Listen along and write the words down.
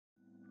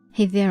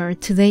Hey there,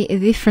 today a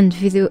different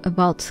video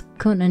about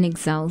CONAN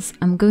EXILES.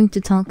 I'm going to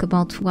talk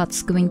about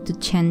what's going to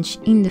change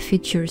in the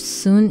future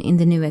soon in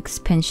the new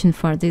expansion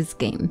for this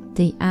game,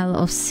 the Isle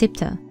of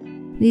Siptah.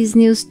 This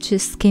news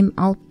just came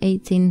out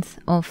 18th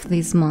of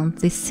this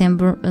month,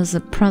 December, as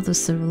a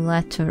producer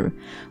letter,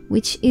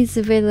 which is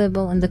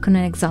available on the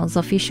CONAN EXILES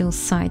official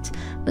site,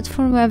 but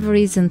for whoever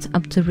isn't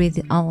up to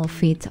read all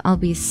of it, I'll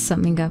be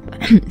summing up,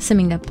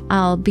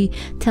 I'll be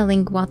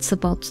telling what's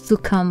about to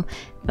come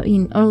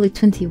in early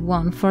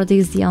 21 for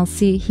this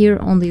DLC here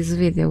on this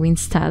video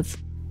instead.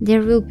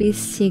 There will be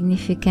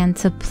significant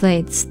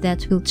updates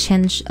that will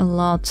change a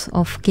lot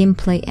of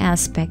gameplay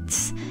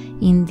aspects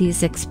in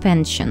this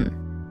expansion.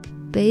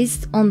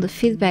 Based on the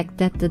feedback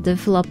that the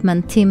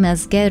development team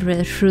has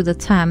gathered through the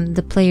time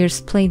the players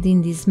played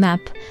in this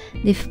map,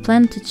 they've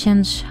planned to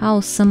change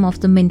how some of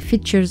the main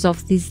features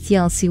of this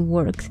DLC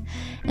worked,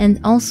 and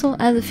also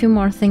add a few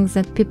more things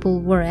that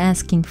people were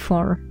asking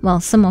for, well,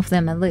 some of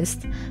them at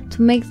least,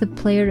 to make the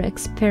player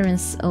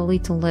experience a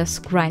little less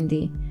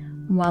grindy,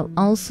 while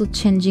also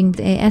changing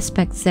the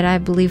aspects that I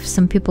believe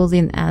some people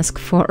didn't ask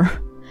for.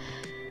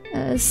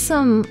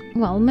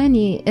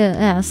 Many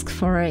asked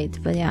for it,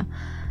 but yeah.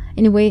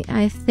 Anyway,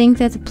 I think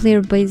that the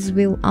player base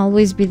will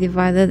always be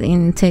divided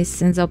in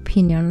tastes and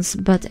opinions,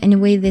 but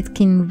anyway, that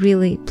can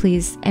really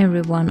please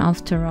everyone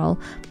after all.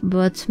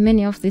 But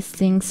many of these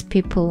things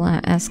people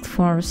asked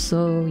for,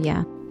 so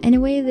yeah.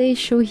 Anyway, they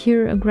show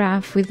here a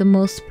graph with the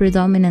most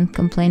predominant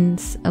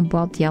complaints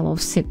about the Isle of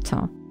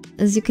Siptah.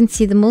 As you can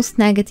see, the most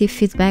negative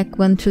feedback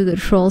went to the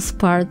trolls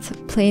part.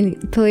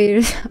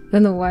 Players, I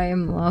don't know why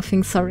I'm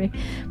laughing, sorry.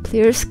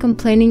 Players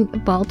complaining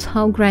about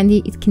how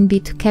grindy it can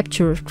be to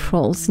capture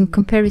trolls, in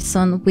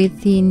comparison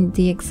within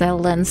the Exile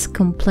lands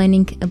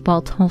complaining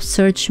about how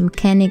search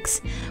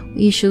mechanics,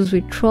 issues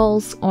with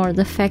trolls, or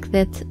the fact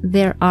that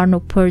there are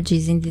no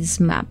purges in this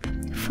map.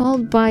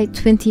 Followed by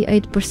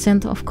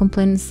 28% of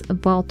complaints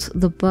about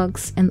the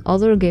bugs and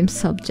other game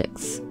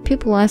subjects.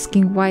 People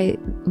asking why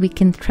we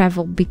can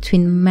travel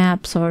between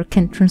maps or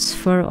can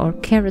transfer our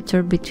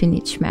character between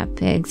each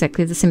map,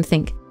 exactly the same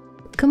thing.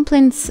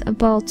 Complaints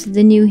about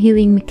the new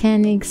healing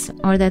mechanics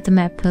or that the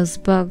map has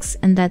bugs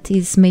and that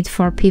is made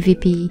for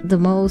PvP the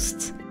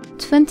most.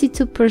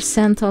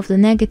 22% of the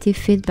negative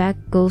feedback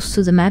goes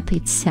to the map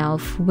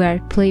itself, where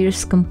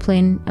players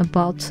complain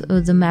about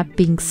the map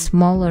being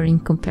smaller in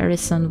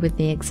comparison with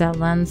the Exile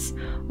lands,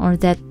 or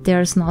that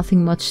there's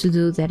nothing much to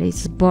do, that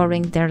it's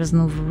boring, there's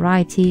no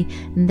variety,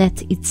 and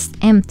that it's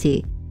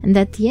empty, and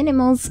that the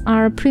animals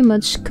are pretty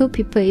much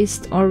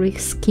copy-paste or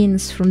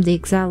reskins from the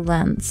Exile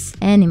lands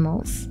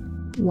animals.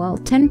 While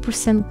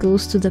 10%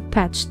 goes to the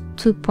patch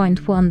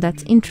 2.1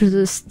 that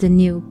introduced the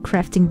new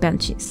crafting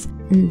benches,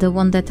 and the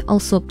one that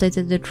also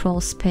updated the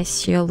troll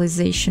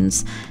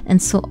specializations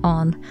and so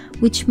on,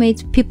 which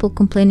made people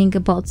complaining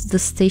about the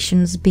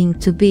stations being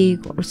too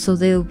big, or so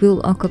they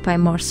will occupy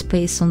more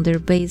space on their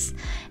base,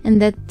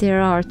 and that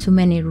there are too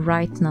many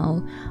right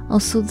now.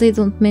 Also, they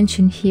don't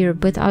mention here,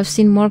 but I've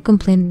seen more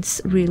complaints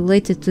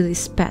related to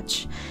this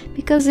patch,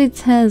 because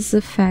it has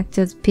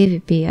affected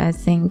PvP, I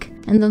think.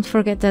 And don't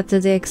forget that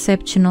the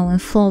exceptional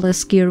and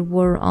flawless gear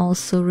were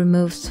also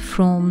removed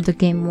from the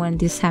game when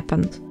this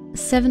happened.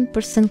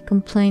 7%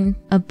 complain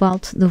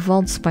about the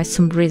vaults by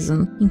some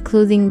reason,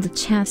 including the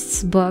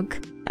chests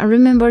bug. I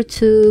remember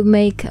to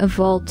make a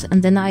vault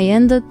and then I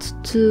ended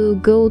to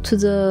go to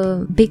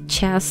the big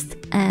chest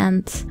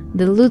and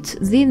the loot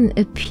didn't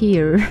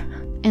appear.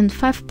 And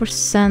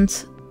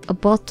 5%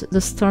 about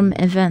the storm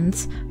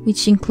event,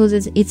 which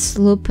included its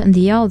loop and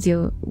the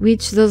audio,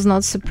 which does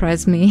not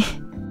surprise me.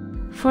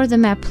 For the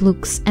map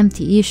looks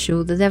empty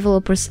issue, the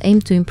developers aim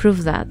to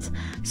improve that,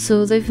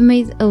 so they've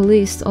made a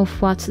list of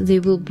what they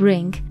will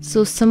bring,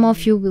 so some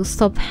of you will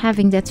stop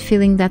having that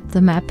feeling that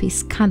the map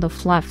is kind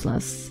of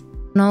lifeless.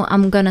 Now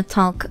I'm gonna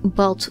talk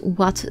about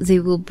what they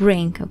will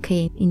bring,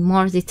 okay, in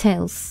more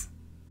details.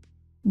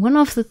 One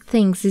of the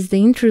things is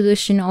the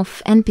introduction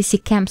of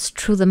NPC camps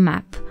through the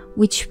map,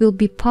 which will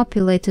be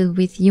populated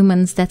with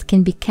humans that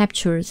can be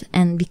captured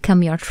and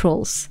become your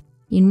trolls.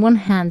 In one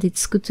hand,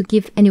 it's good to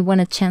give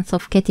anyone a chance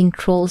of getting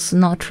trolls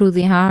not through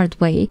the hard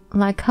way,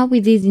 like how we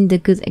did in the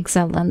good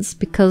Exile lands,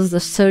 because the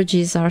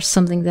surges are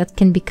something that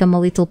can become a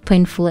little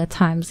painful at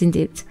times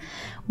indeed,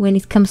 when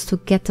it comes to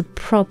get a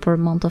proper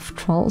amount of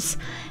trolls,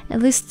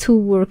 at least to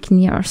work in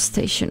your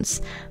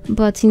stations.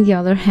 But in the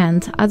other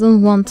hand, I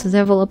don't want the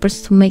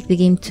developers to make the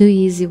game too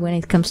easy when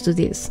it comes to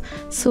this,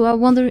 so I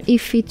wonder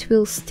if it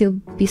will still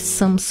be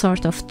some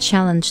sort of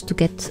challenge to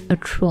get a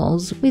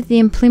trolls with the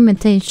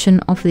implementation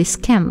of these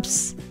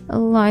camps.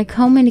 Like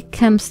how many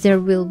camps there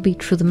will be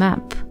through the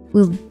map?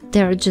 Will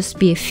there just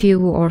be a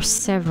few or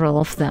several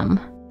of them?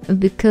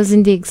 Because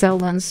in the Exile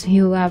lands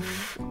you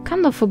have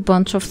kind of a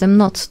bunch of them,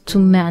 not too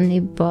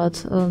many,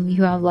 but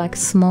you have like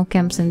small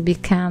camps and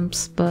big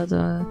camps, but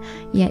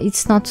yeah,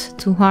 it's not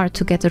too hard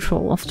to get a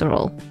troll after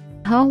all.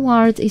 How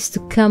hard is to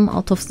come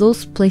out of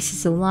those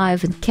places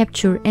alive and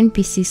capture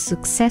NPCs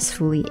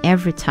successfully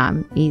every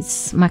time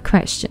is my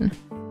question.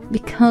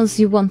 because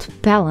you want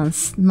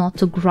balance, not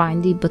too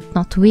grindy but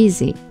not too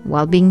easy,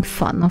 while being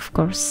fun, of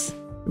course.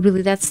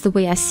 Really, that's the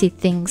way I see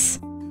things.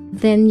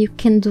 Then you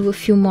can do a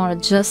few more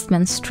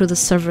adjustments through the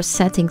server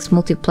settings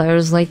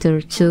multiplayers later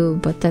too,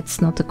 but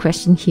that's not the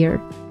question here.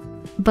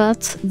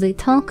 But they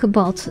talk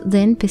about the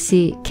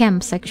NPC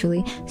camps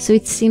actually, so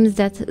it seems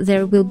that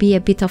there will be a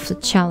bit of a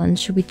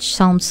challenge, which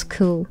sounds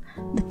cool.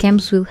 The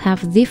camps will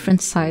have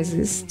different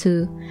sizes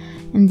too,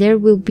 and there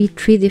will be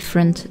 3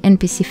 different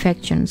NPC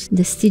factions: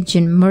 the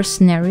Stygian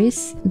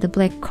mercenaries, the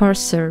Black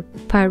Corsair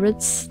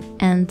pirates,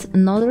 and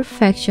another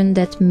faction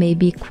that may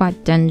be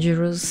quite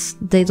dangerous.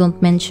 They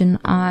don't mention.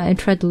 I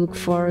tried to look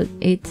for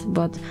it,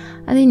 but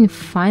I didn't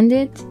find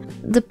it.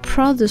 The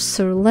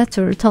producer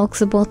letter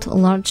talks about a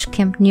large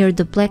camp near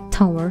the Black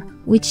Tower,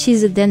 which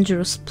is a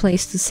dangerous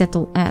place to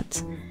settle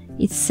at.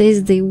 It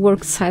says they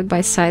work side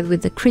by side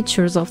with the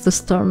creatures of the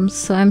storm,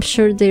 so I'm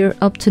sure they're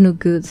up to no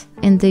good.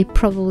 And they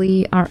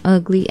probably are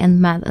ugly and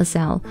mad as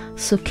hell,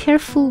 so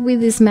careful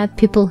with these mad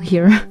people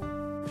here.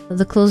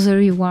 The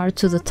closer you are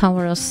to the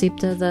Tower of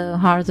Siptah, the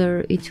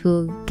harder it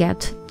will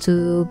get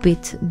to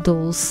beat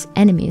those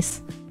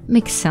enemies.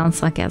 Makes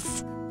sense, I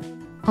guess.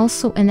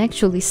 Also, and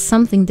actually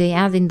something they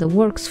had in the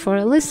works for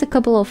at least a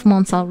couple of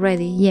months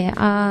already. Yeah,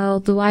 how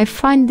do I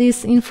find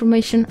this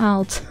information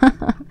out?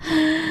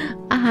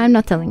 I'm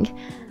not telling.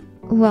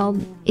 Well,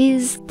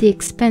 is the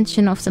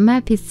expansion of the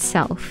map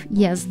itself.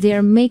 Yes, they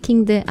are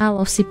making the Isle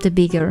of Siptah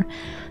bigger.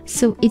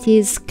 So it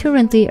is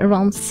currently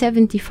around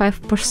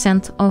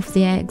 75% of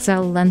the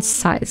Exile land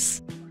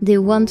size. They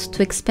want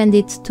to expand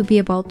it to be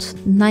about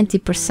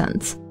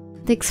 90%.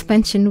 The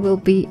expansion will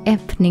be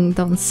happening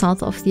down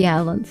south of the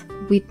island,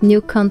 with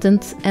new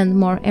content and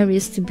more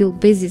areas to build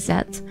bases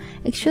at.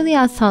 Actually,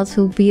 I thought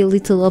it would be a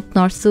little up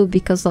north too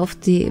because of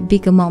the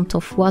big amount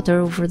of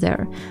water over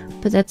there,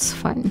 but that's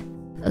fine.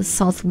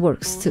 South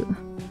works too,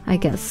 I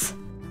guess.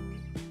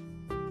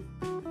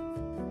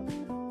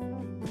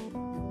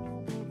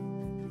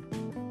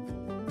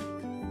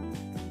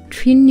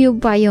 Three new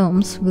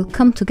biomes will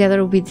come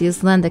together with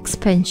this land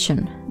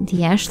expansion: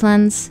 the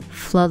Ashlands,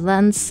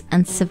 Floodlands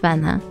and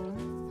Savannah.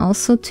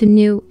 Also, 2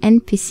 new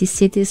NPC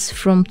cities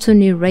from 2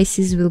 new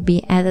races will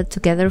be added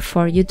together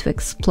for you to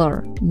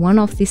explore. One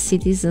of these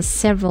cities has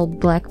several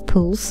black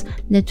pools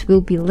that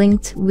will be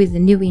linked with a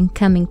new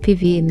incoming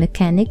PvE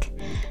mechanic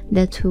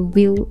that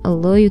will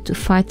allow you to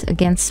fight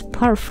against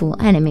powerful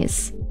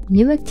enemies.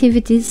 New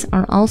activities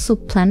are also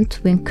planned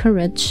to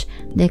encourage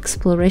the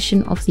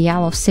exploration of the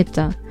Isle of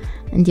Siptah,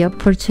 and the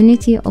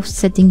opportunity of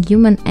setting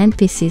human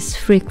NPCs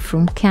free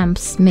from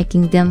camps,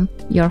 making them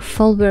your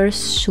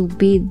followers, should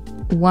be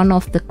one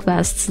of the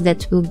quests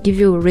that will give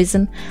you a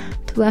reason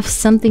to have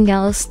something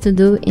else to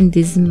do in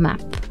this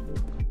map.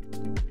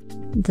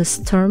 The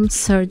Storm,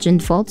 Surge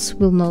and Vaults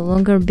will no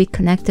longer be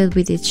connected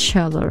with each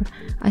other.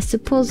 I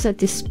suppose at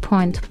this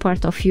point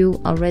part of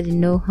you already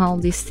know how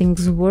these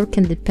things work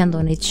and depend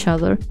on each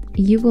other.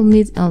 You will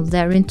need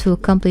Eldarin to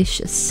accomplish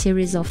a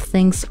series of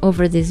things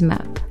over this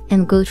map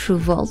and go through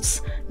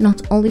vaults,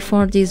 not only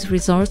for these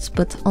resorts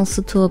but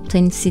also to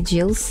obtain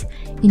sigils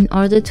in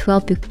order to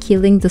help you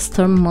killing the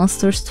storm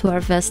monsters to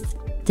harvest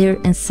their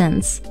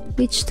essence,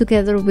 which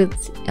together with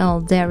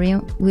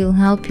Eldarin will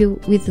help you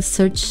with the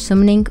surge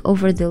summoning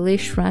over the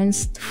Lich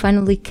shrines to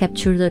finally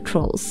capture the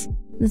trolls.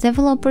 The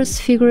developers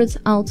figured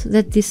out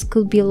that this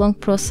could be a long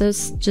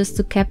process just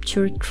to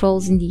capture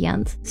trolls in the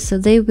end, so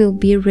they will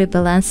be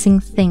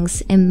rebalancing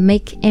things and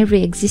make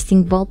every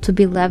existing vault to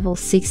be level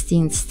 60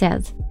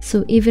 instead,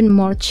 so even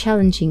more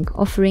challenging,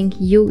 offering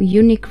you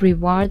unique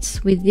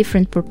rewards with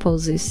different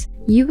purposes.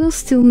 You will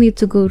still need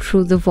to go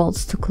through the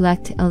vaults to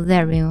collect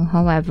Eldarin,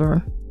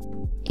 however.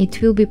 It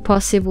will be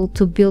possible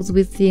to build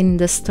within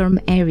the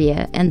storm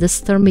area, and the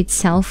storm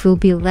itself will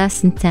be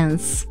less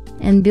intense.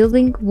 And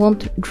building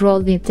won't draw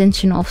the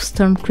attention of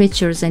storm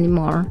creatures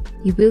anymore.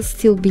 You will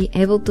still be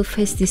able to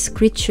face these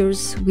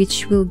creatures,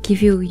 which will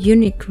give you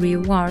unique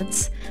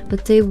rewards,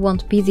 but they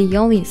won't be the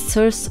only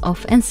source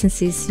of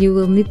instances you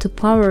will need to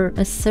power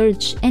a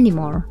surge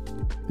anymore.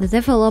 The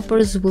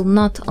developers will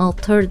not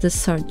alter the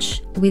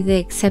surge, with the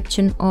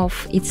exception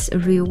of its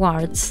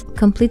rewards.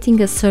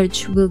 Completing a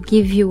surge will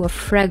give you a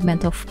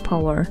fragment of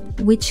power,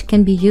 which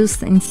can be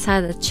used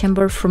inside a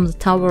chamber from the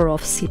Tower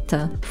of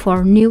Siptah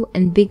for new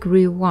and big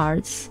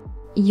rewards.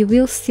 You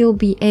will still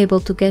be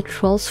able to get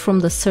trolls from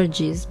the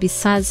surges,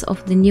 besides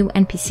of the new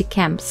NPC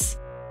camps.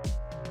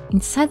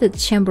 Inside the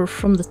chamber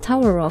from the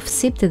Tower of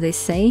Siptah, they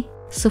say.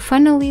 So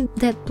finally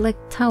that Black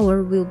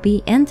Tower will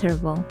be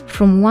enterable.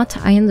 From what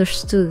I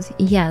understood,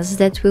 yes,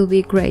 that will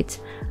be great.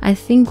 I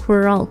think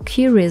we're all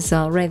curious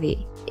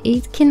already.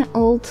 It can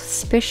hold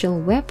special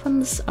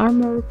weapons,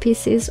 armor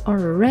pieces or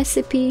a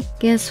recipe.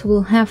 Guess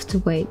we'll have to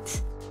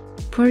wait.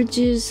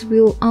 Purges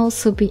will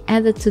also be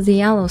added to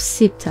the Isle of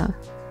Siptah.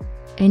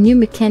 A new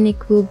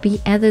mechanic will be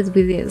added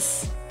with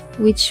this,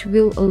 which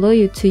will allow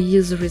you to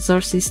use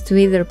resources to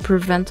either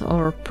prevent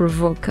or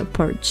provoke a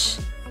purge.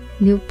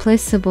 New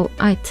placeable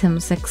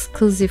items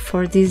exclusive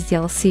for this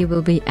DLC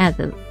will be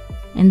added,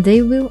 and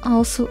they will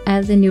also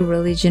add a new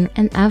religion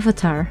and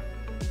avatar.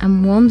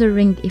 I'm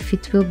wondering if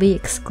it will be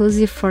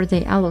exclusive for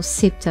the Allo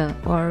Siptah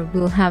or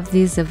will have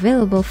this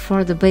available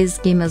for the base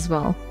game as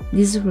well.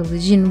 This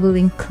religion will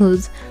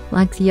include,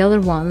 like the other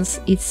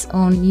ones, its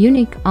own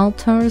unique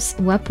altars,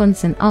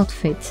 weapons and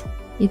outfit.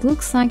 It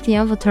looks like the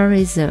avatar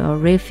is a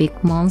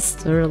horrific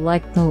monster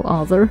like no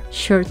other,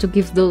 sure to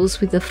give those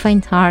with a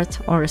faint heart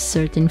or a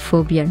certain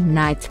phobia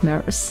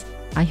nightmares.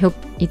 I hope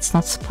it's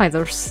not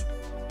spiders.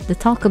 The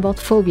talk about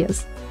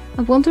phobias.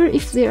 I wonder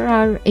if they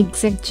are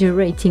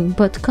exaggerating,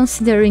 but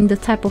considering the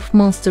type of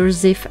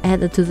monsters they've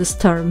added to the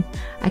storm,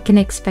 I can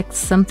expect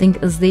something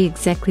as they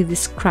exactly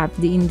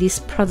described in this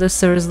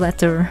producer's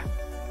letter.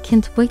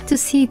 Can't wait to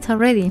see it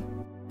already.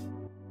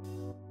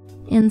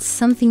 And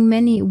something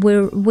many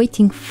were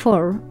waiting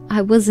for.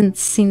 I wasn't,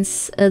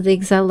 since the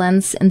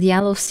Exiles and the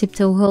Allo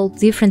Siptah hold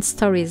different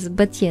stories,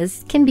 but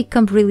yes, it can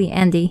become really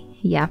handy,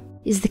 yeah.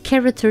 Is the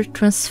character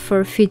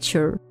transfer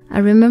feature. I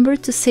remember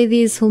to say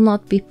this will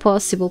not be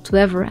possible to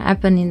ever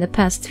happen in the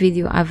past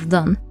video I've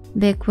done,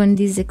 back when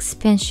this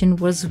expansion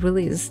was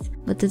released,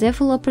 but the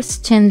developers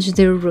changed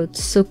their route,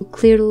 so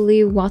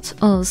clearly what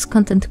us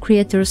content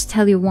creators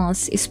tell you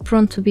once is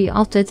prone to be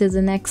outdated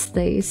the next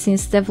day,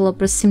 since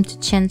developers seem to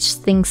change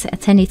things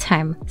at any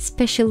time,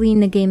 especially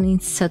in a game in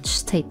such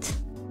state.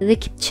 They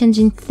keep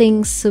changing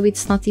things, so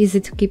it's not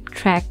easy to keep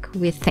track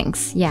with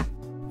things, yeah.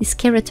 This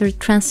character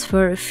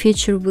transfer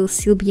feature will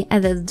still be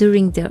added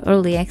during the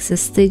early access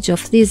stage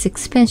of this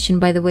expansion,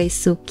 by the way,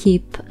 so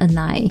keep an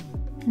eye.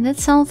 And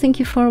that's all, thank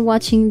you for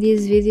watching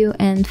this video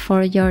and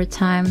for your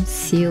time,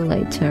 see you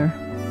later.